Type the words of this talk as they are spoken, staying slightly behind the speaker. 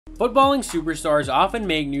Footballing superstars often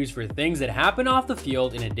make news for things that happen off the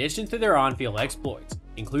field in addition to their on-field exploits,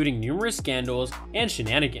 including numerous scandals and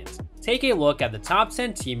shenanigans. Take a look at the top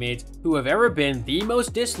 10 teammates who have ever been the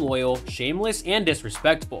most disloyal, shameless, and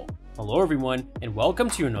disrespectful. Hello everyone, and welcome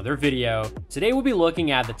to another video. Today we'll be looking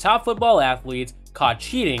at the top football athletes caught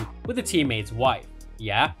cheating with a teammate's wife.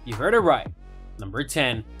 Yeah, you heard it right. Number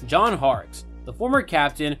 10. John Harkes. The former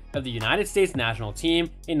captain of the United States national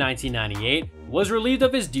team in 1998 was relieved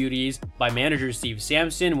of his duties by manager Steve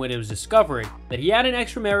Sampson when it was discovered that he had an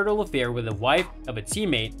extramarital affair with the wife of a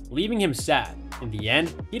teammate, leaving him sad. In the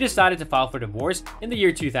end, he decided to file for divorce in the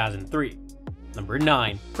year 2003. Number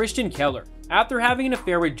 9. Christian Keller. After having an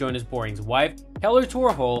affair with Jonas Boring's wife, Keller tore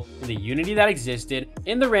a hole in the unity that existed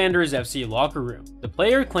in the Randers FC locker room. The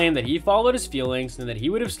player claimed that he followed his feelings and that he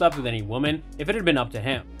would have slept with any woman if it had been up to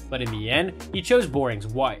him, but in the end, he chose Boring's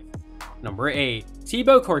wife. Number 8.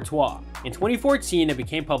 Thibaut Courtois. In 2014, it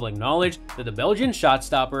became public knowledge that the Belgian shot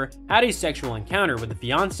stopper had a sexual encounter with the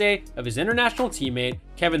fiancée of his international teammate,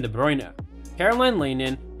 Kevin De Bruyne. Caroline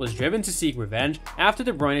Lannon was driven to seek revenge after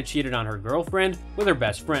De Bruyne cheated on her girlfriend with her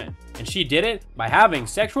best friend, and she did it by having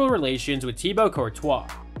sexual relations with Thibaut Courtois.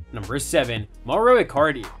 Number 7. Mauro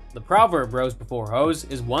Icardi. The proverb bros before hoes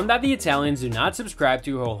is one that the Italians do not subscribe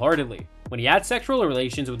to wholeheartedly. When he had sexual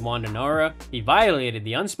relations with Wanda Nara, he violated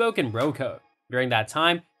the unspoken bro code. During that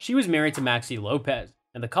time, she was married to Maxi Lopez,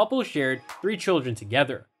 and the couple shared 3 children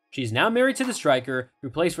together. She's now married to the striker who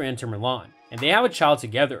plays for Inter Milan, and they have a child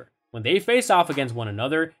together. When they face off against one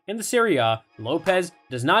another in the Serie A, Lopez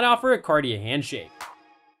does not offer Icardi a handshake.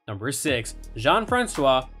 Number 6.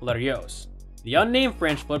 Jean-François Larios. The unnamed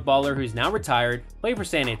French footballer who's now retired played for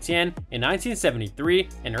Saint Etienne in 1973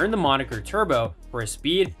 and earned the moniker Turbo for his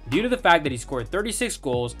speed due to the fact that he scored 36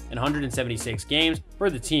 goals in 176 games for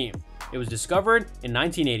the team. It was discovered in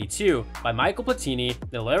 1982 by Michael Platini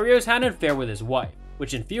that Larios had an affair with his wife,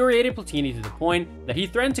 which infuriated Platini to the point that he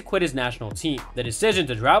threatened to quit his national team. The decision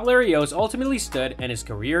to drop Larios ultimately stood and his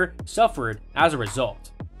career suffered as a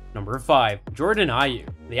result. Number 5. Jordan Ayew.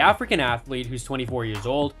 The African athlete, who's 24 years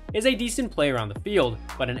old, is a decent player on the field,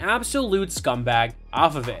 but an absolute scumbag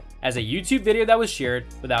off of it, as a YouTube video that was shared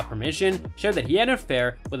without permission showed that he had an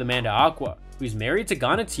affair with Amanda Aqua, who's married to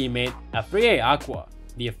Ghana teammate Afriyie Aqua.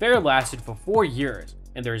 The affair lasted for 4 years,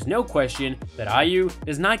 and there is no question that Ayew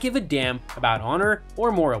does not give a damn about honor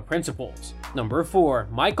or moral principles. Number 4.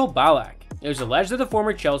 Michael Ballack. It was alleged that the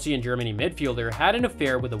former Chelsea and Germany midfielder had an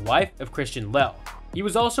affair with the wife of Christian Lell. He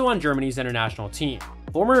was also on Germany's international team.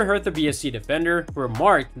 Former Hertha BSC defender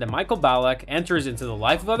remarked that Michael Ballack enters into the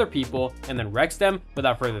life of other people and then wrecks them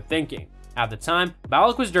without further thinking. At the time,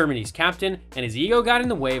 Ballack was Germany's captain and his ego got in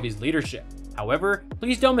the way of his leadership. However,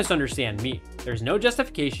 please don't misunderstand me. There's no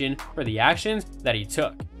justification for the actions that he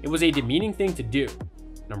took. It was a demeaning thing to do.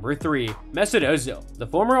 Number 3. Mesut Ozil. The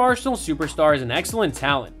former Arsenal superstar is an excellent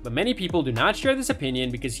talent, but many people do not share this opinion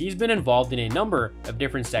because he's been involved in a number of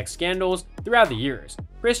different sex scandals throughout the years.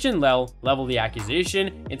 Christian Lell leveled the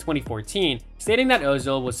accusation in 2014, stating that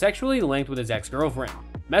Ozil was sexually linked with his ex-girlfriend.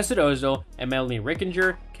 Mesut Ozil and Melanie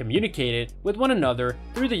Rickinger communicated with one another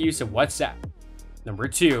through the use of WhatsApp. Number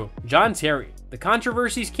 2. John Terry. The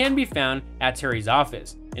controversies can be found at Terry's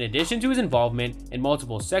office. In addition to his involvement in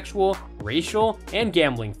multiple sexual, racial, and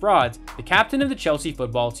gambling frauds, the captain of the Chelsea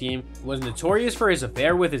football team was notorious for his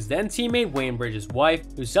affair with his then teammate Wayne Bridges' wife,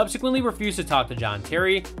 who subsequently refused to talk to John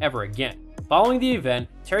Terry ever again. Following the event,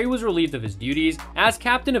 Terry was relieved of his duties as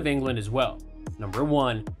captain of England as well. Number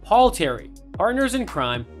 1. Paul Terry. Partners in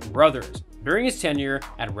crime, brothers. During his tenure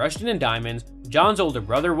at Rushden and Diamonds, John's older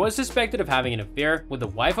brother was suspected of having an affair with the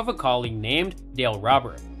wife of a colleague named Dale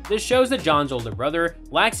Robert. This shows that John's older brother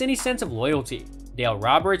lacks any sense of loyalty. Dale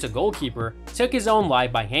Roberts, a goalkeeper, took his own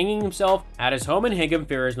life by hanging himself at his home in Hingham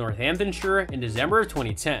Ferrers, Northamptonshire in December of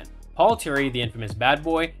 2010. Paul Terry, the infamous bad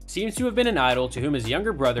boy, seems to have been an idol to whom his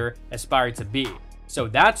younger brother aspired to be. So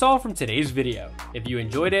that's all from today's video. If you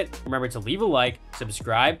enjoyed it, remember to leave a like,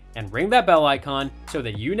 subscribe, and ring that bell icon so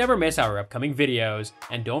that you never miss our upcoming videos.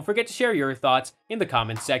 And don't forget to share your thoughts in the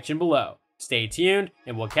comments section below. Stay tuned,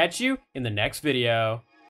 and we'll catch you in the next video.